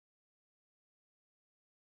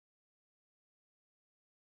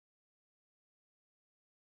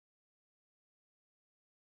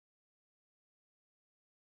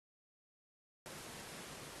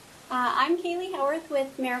I'm Kaylee Howarth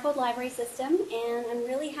with Marigold Library System, and I'm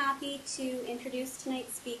really happy to introduce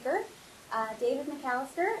tonight's speaker. David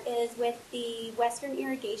McAllister is with the Western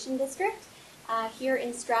Irrigation District here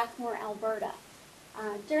in Strathmore, Alberta.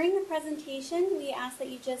 During the presentation, we ask that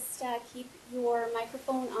you just keep your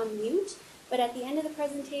microphone on mute, but at the end of the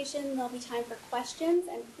presentation, there'll be time for questions,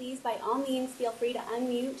 and please, by all means, feel free to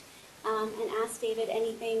unmute and ask David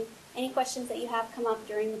any questions that you have come up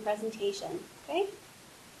during the presentation. Okay?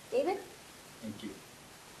 David? Thank you.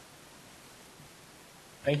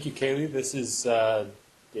 Thank you, Kaylee. This is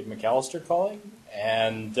Dave McAllister calling,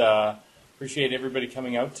 and appreciate everybody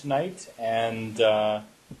coming out tonight, and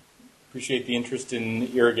appreciate the interest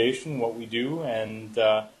in irrigation, what we do, and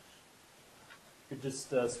could just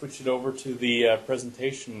switch it over to the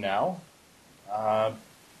presentation now. What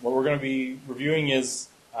we're going to be reviewing is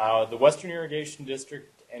the Western Irrigation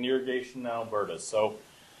District and irrigation in Alberta. So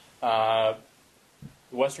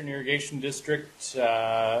the Western Irrigation District,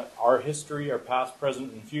 our history, our past,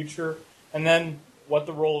 present, and future, and then what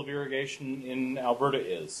the role of irrigation in Alberta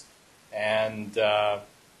is, and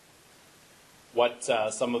what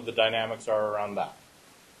some of the dynamics are around that.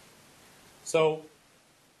 So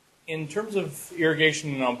in terms of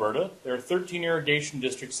irrigation in Alberta, there are 13 irrigation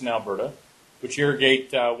districts in Alberta, which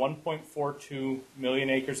irrigate 1.42 million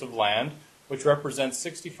acres of land, which represents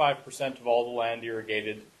 65% of all the land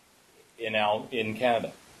irrigated in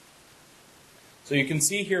Canada. So you can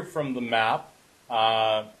see here from the map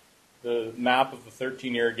of the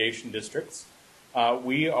 13 irrigation districts.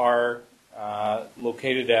 We are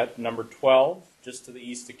located at number 12, just to the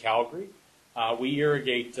east of Calgary. We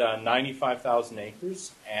irrigate 95,000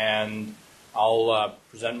 acres, and I'll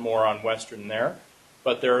present more on Western there.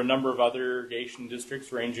 But there are a number of other irrigation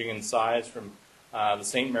districts ranging in size from the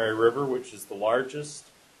St. Mary River, which is the largest,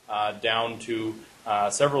 down to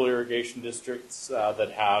several irrigation districts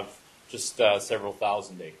that have just several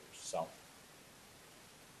thousand acres. So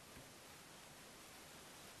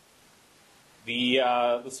the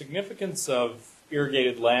significance of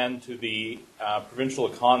irrigated land to the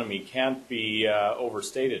provincial economy can't be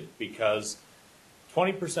overstated, because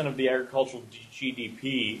 20% of the agricultural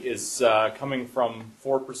GDP is coming from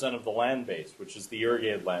 4% of the land base, which is the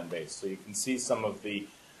irrigated land base. So you can see some of the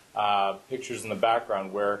pictures in the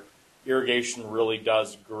background where irrigation really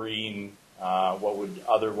does green what would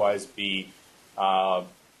otherwise be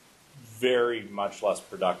very much less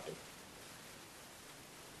productive.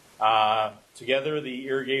 Together, the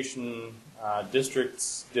irrigation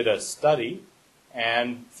districts did a study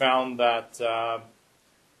and found that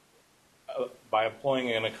by employing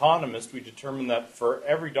an economist, we determined that for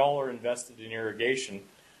every dollar invested in irrigation,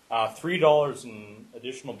 $3 in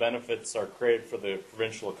additional benefits are created for the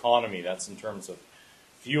provincial economy. That's in terms of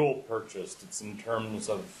fuel purchased, it's in terms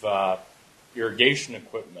of irrigation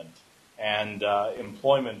equipment, and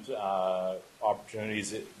employment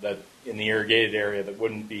opportunities that in the irrigated area that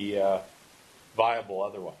wouldn't be viable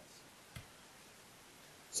otherwise.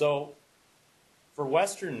 So for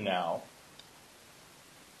Western now,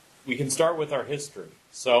 we can start with our history.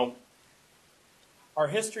 So our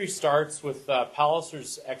history starts with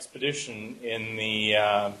Palliser's expedition in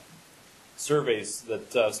the surveys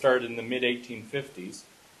that started in the mid-1850s.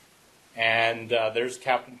 And there's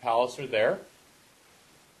Captain Palliser there.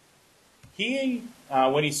 He,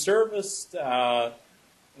 when he surveyed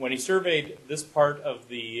this part of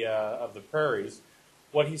the prairies,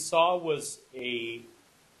 what he saw was a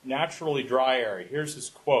naturally dry area. Here's his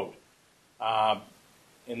quote.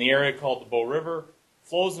 In the area called the Bow River,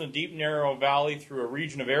 flows in a deep, narrow valley through a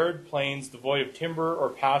region of arid plains devoid of timber or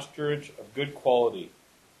pasturage of good quality.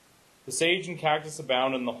 The sage and cactus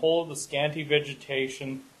abound, and the whole of the scanty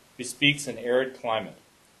vegetation bespeaks an arid climate.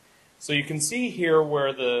 So you can see here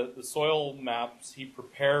where the soil maps he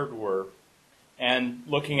prepared were, and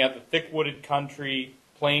looking at the thick wooded country,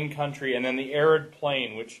 plain country, and then the arid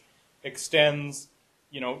plain, which extends,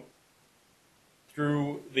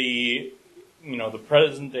 through the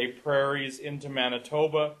present-day prairies into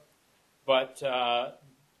Manitoba, but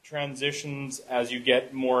transitions as you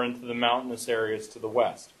get more into the mountainous areas to the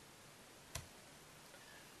west.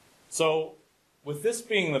 So, with this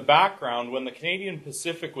being the background, when the Canadian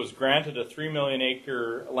Pacific was granted a 3 million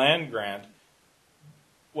acre land grant,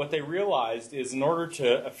 what they realized is in order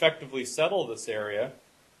to effectively settle this area,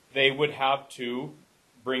 they would have to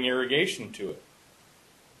bring irrigation to it.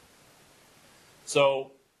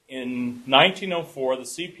 So, in 1904, the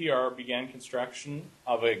CPR began construction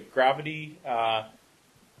of a gravity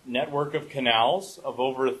network of canals of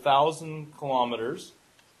over 1,000 kilometers,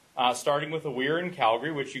 starting with a weir in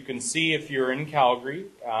Calgary, which you can see if you're in Calgary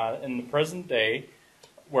in the present day.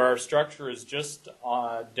 where our structure is just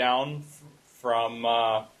down from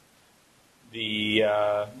the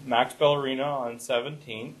Max Ballerina on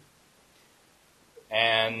 17th.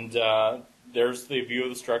 And there's the view of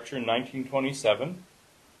the structure in 1927.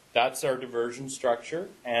 That's our diversion structure.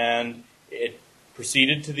 And it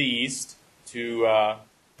proceeded to the east to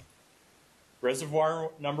reservoir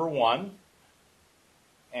number 1.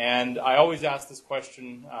 And I always ask this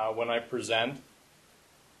question when I present.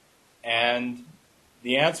 And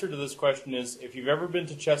the answer to this question is, if you've ever been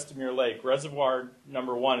to Chestermere Lake, reservoir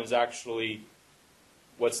number 1 is actually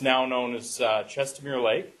what's now known as Chestermere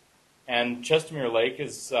Lake. And Chestermere Lake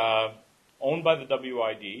is owned by the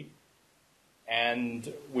WID.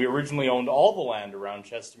 And we originally owned all the land around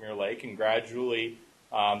Chestermere Lake, and gradually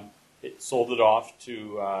it sold it off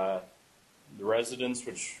to the residents,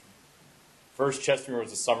 which first Chestermere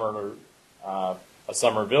was a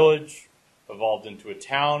summer village, evolved into a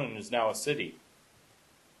town, and is now a city.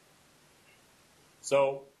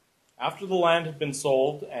 So after the land had been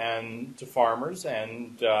sold and to farmers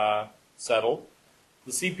and settled,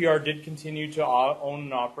 the CPR did continue to own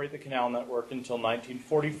and operate the canal network until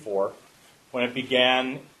 1944, when it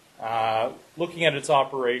began looking at its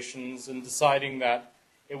operations and deciding that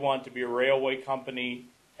it wanted to be a railway company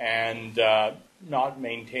and not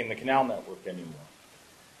maintain the canal network anymore.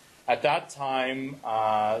 At that time,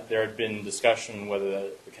 there had been discussion whether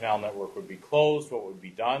the canal network would be closed, what would be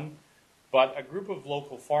done, but a group of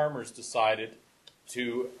local farmers decided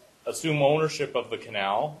to assume ownership of the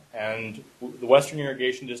canal, and the Western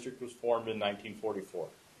Irrigation District was formed in 1944.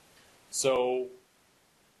 So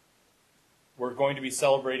we're going to be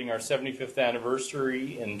celebrating our 75th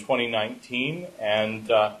anniversary in 2019, and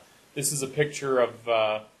this is a picture of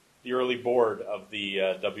the early board of the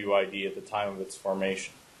WID at the time of its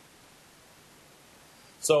formation.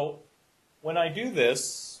 So when I do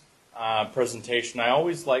this presentation, I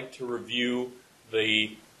always like to review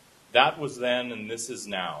the that was then and this is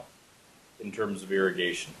now in terms of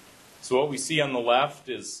irrigation. So what we see on the left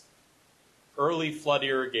is early flood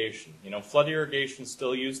irrigation. You know, flood irrigation is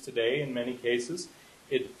still used today in many cases.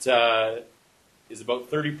 It is about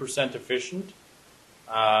 30% efficient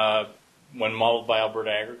when modeled by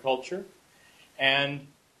Alberta Agriculture. And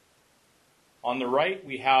on the right,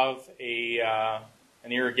 we have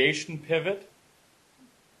an irrigation pivot,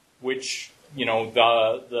 which, you know,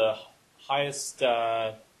 the highest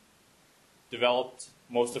developed,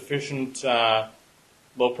 most efficient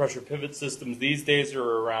low-pressure pivot systems these days are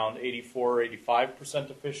around 84 or 85%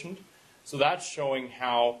 efficient. So that's showing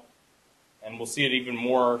how, and we'll see it even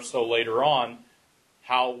more so later on,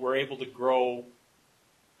 how we're able to grow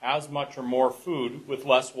as much or more food with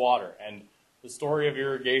less water. And the story of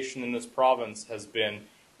irrigation in this province has been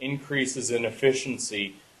increases in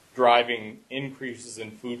efficiency driving increases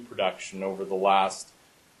in food production over the last,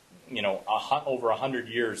 you know, over 100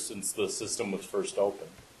 years since the system was first opened.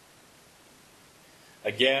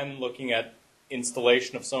 Again, looking at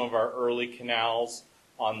installation of some of our early canals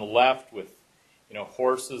on the left with, you know,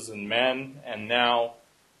 horses and men, and now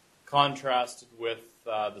contrasted with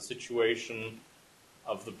the situation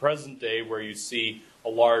of the present day where you see a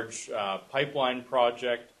large pipeline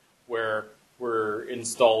project where we're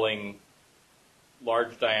installing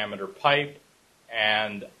large diameter pipe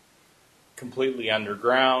and completely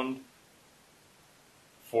underground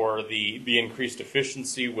for the increased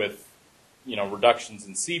efficiency with, you know, reductions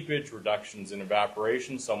in seepage, reductions in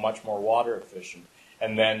evaporation, so much more water efficient.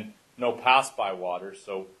 And then no pass-by water,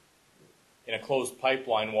 so in a closed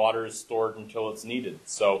pipeline, water is stored until it's needed.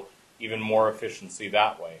 So even more efficiency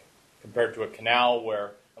that way. Compared to a canal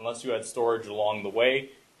where, unless you had storage along the way,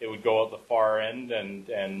 it would go out the far end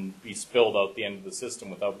and be spilled out the end of the system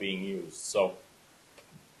without being used. So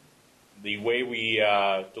the way we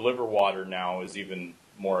deliver water now is even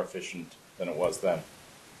more efficient than it was then.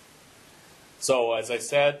 So as I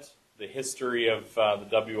said, the history of the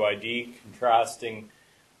WID, contrasting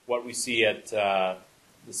what we see at the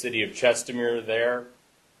city of Chestermere there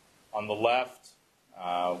on the left,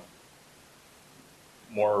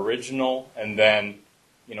 more original, and then,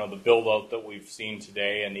 you know, the build out that we've seen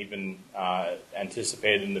today and even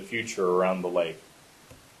anticipated in the future around the lake.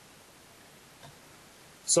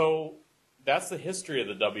 So that's the history of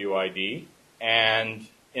the WID, and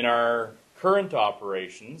in our current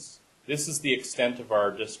operations, this is the extent of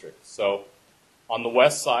our district. So on the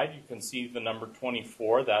west side, you can see the number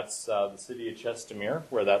 24. That's the city of Chestermere,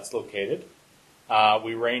 where that's located.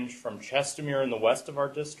 We range from Chestermere in the west of our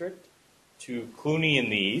district to Cluny in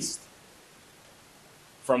the east.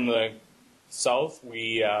 From the south,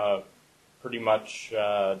 we pretty much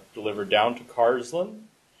deliver down to Carsland.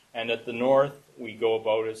 And at the north, we go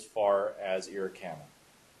about as far as Irricana.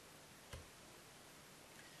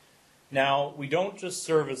 Now, we don't just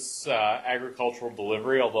service agricultural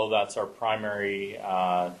delivery, although that's our primary,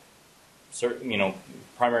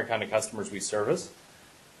 primary kind of customers we service.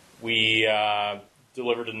 We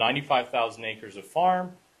deliver to 95,000 acres of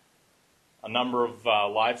farm, a number of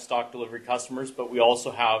livestock delivery customers, but we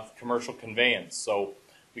also have commercial conveyance. So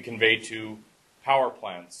we convey to power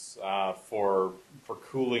plants for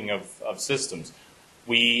cooling of systems.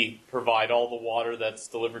 We provide all the water that's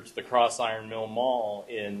delivered to the Cross Iron Mill Mall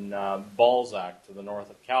in Balzac to the north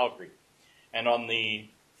of Calgary. And on the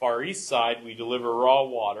far east side, we deliver raw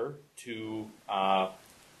water to a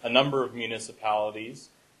number of municipalities,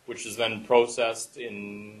 which is then processed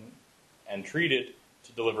and treated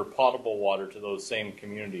to deliver potable water to those same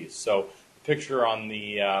communities. So the picture on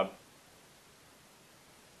the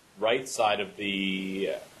right side of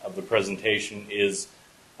the presentation is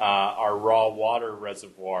our raw water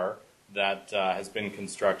reservoir that has been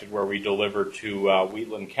constructed, where we deliver to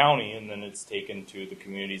Wheatland County, and then it's taken to the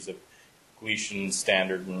communities of Gleason,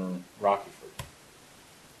 Standard, and Rockyford.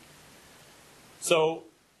 So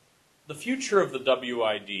the future of the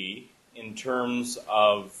WID in terms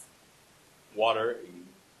of water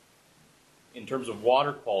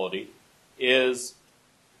quality is,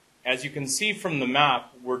 as you can see from the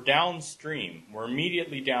map, we're downstream. We're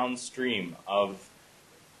immediately downstream of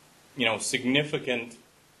significant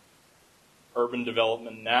urban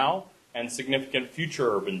development now and significant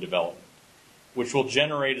future urban development, which will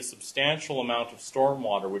generate a substantial amount of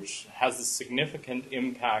stormwater, which has a significant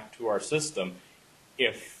impact to our system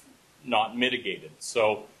if not mitigated.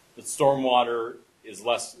 So the stormwater is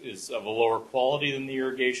of a lower quality than the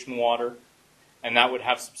irrigation water, and that would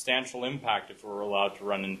have substantial impact if it were allowed to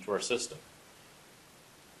run into our system.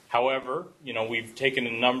 However, we've taken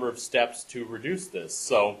a number of steps to reduce this.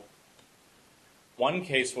 So one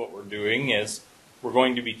case, what we're doing is we're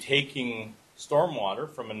going to be taking stormwater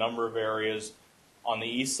from a number of areas on the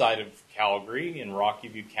east side of Calgary, in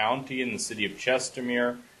Rocky County, in the city of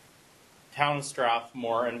Chestermere, town of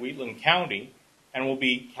Strathmore, and Wheatland County, and we'll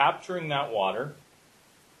be capturing that water,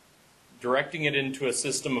 directing it into a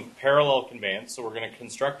system of parallel conveyance. So we're going to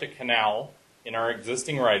construct a canal in our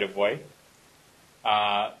existing right-of-way,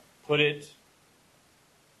 put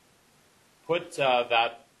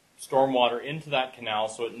that stormwater into that canal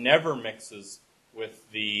so it never mixes with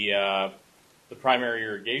the primary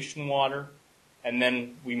irrigation water, and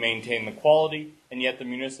then we maintain the quality, and yet the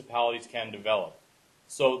municipalities can develop.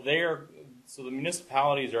 So the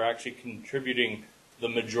municipalities are actually contributing the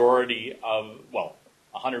majority of,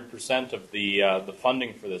 100% of the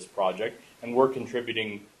funding for this project, and we're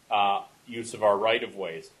contributing use of our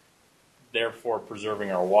right-of-ways, therefore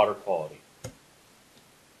preserving our water quality.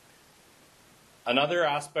 Another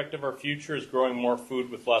aspect of our future is growing more food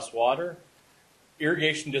with less water.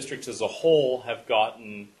 Irrigation districts as a whole have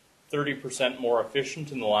gotten 30% more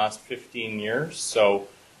efficient in the last 15 years. So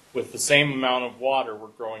with the same amount of water, we're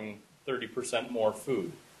growing 30% more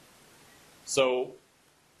food. So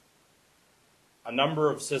a number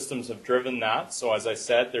of systems have driven that. So as I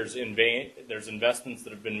said, there's investments that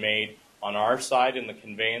have been made on our side in the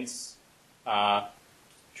conveyance,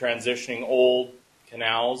 transitioning old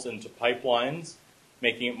canals into pipelines,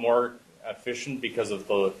 making it more efficient because of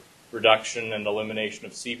the reduction and elimination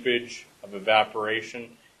of seepage, of evaporation,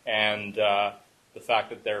 and the fact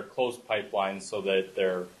that they're closed pipelines so that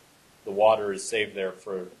the water is saved there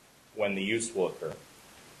for when the use will occur.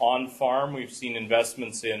 On farm, we've seen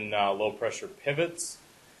investments in low-pressure pivots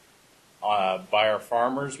by our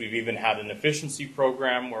farmers. We've even had an efficiency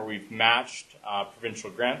program where we've matched provincial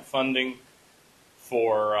grant funding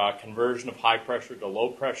for conversion of high-pressure to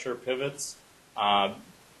low-pressure pivots.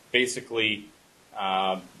 Basically,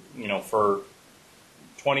 for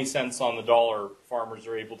 20 cents on the dollar, farmers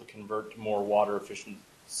are able to convert to more water-efficient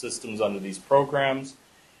systems under these programs,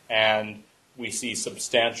 and we see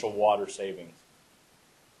substantial water savings.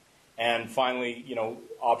 And finally,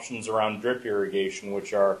 options around drip irrigation,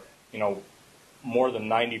 which are, more than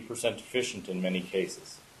 90% efficient in many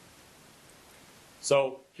cases.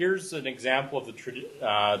 So here's an example of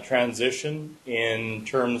the transition in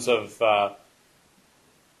terms of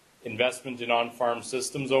investment in on-farm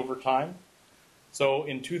systems over time. So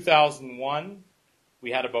in 2001,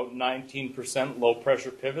 we had about 19%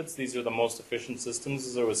 low-pressure pivots. These are the most efficient systems,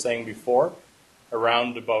 as I was saying before,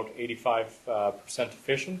 around about 85%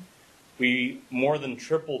 efficient. We more than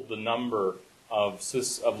tripled the number of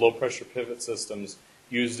low-pressure pivot systems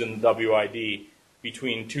used in the WID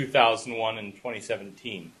between 2001 and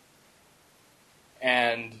 2017.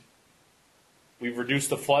 And we've reduced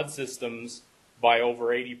the flood systems by over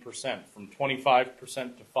 80%, from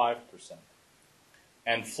 25% to 5%.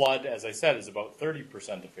 And flood, as I said, is about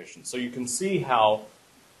 30% efficient. So you can see how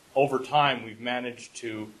over time we've managed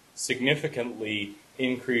to significantly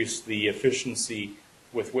increase the efficiency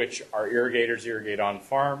with which our irrigators irrigate on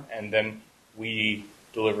farm, and then we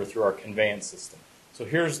deliver through our conveyance system. So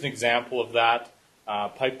here's an example of that.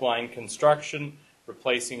 Pipeline construction,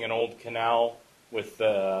 replacing an old canal with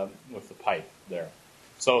the pipe there.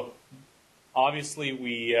 So obviously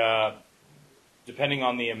we, depending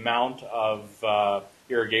on the amount of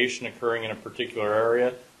irrigation occurring in a particular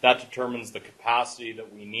area, that determines the capacity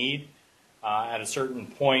that we need. At a certain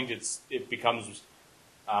point, it becomes,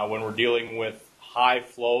 when we're dealing with high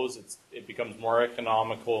flows, it becomes more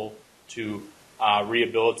economical to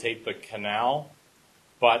rehabilitate the canal.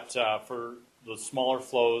 But for the smaller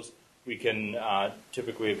flows, we can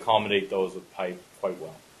typically accommodate those with pipe quite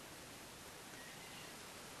well.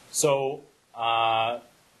 So to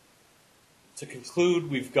conclude,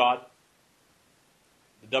 we've got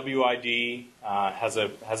the WID has a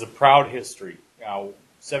proud history.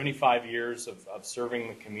 75 years of serving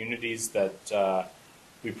the communities that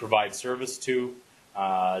we provide service to,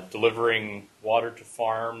 delivering water to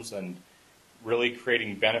farms, and really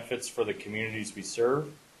creating benefits for the communities we serve.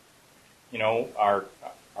 You know, our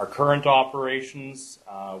current operations,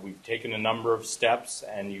 we've taken a number of steps,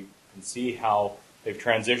 and you can see how they've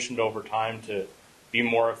transitioned over time to be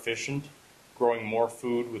more efficient, growing more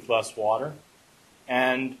food with less water.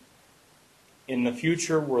 And in the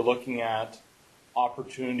future, we're looking at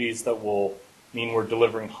opportunities that will mean we're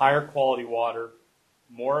delivering higher quality water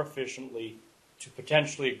more efficiently to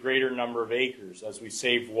potentially a greater number of acres as we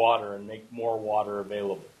save water and make more water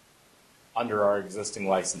available under our existing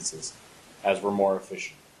licenses as we're more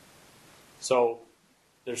efficient. So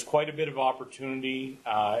there's quite a bit of opportunity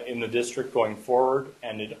in the district going forward,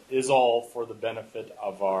 and it is all for the benefit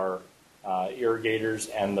of our irrigators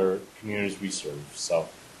and the communities we serve. So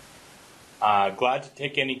glad to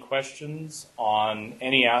take any questions on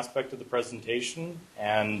any aspect of the presentation,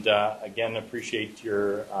 and again, appreciate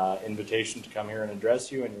your invitation to come here and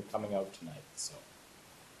address you, and you're coming out tonight. So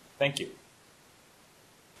thank you.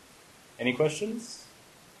 Any questions?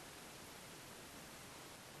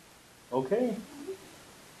 Okay.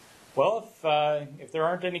 Well, if there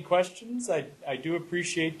aren't any questions, I do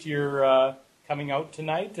appreciate your coming out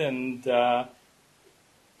tonight, and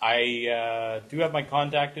I do have my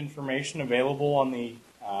contact information available on the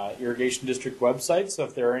Irrigation District website, so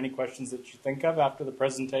if there are any questions that you think of after the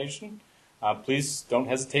presentation, please don't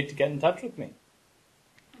hesitate to get in touch with me.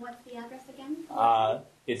 What's the address again?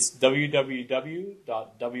 It's www.wid.net.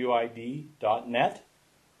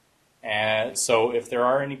 And so if there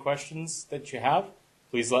are any questions that you have,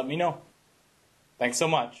 please let me know. Thanks so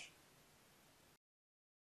much.